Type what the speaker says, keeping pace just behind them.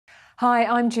Hi,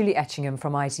 I'm Julie Etchingham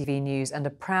from ITV News and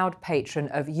a proud patron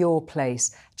of Your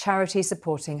Place, charity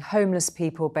supporting homeless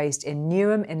people based in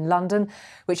Newham in London,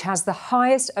 which has the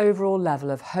highest overall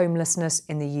level of homelessness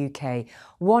in the UK.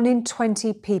 1 in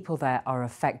 20 people there are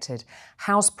affected.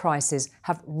 House prices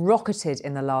have rocketed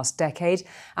in the last decade,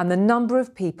 and the number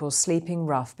of people sleeping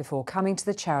rough before coming to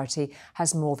the charity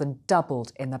has more than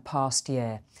doubled in the past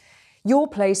year. Your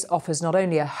Place offers not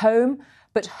only a home,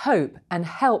 but hope and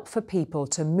help for people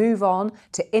to move on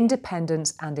to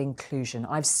independence and inclusion.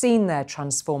 I've seen their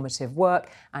transformative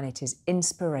work and it is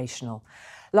inspirational.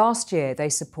 Last year, they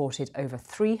supported over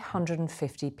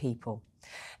 350 people.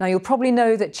 Now, you'll probably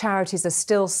know that charities are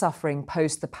still suffering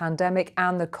post the pandemic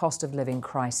and the cost of living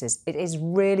crisis. It is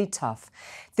really tough.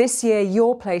 This year,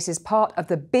 Your Place is part of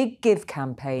the Big Give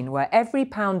campaign, where every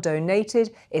 £1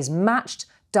 donated is matched,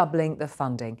 doubling the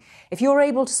funding. If you're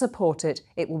able to support it,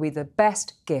 it will be the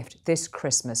best gift this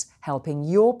Christmas, helping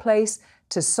Your Place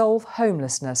to solve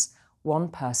homelessness one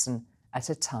person at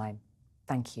a time.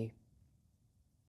 Thank you.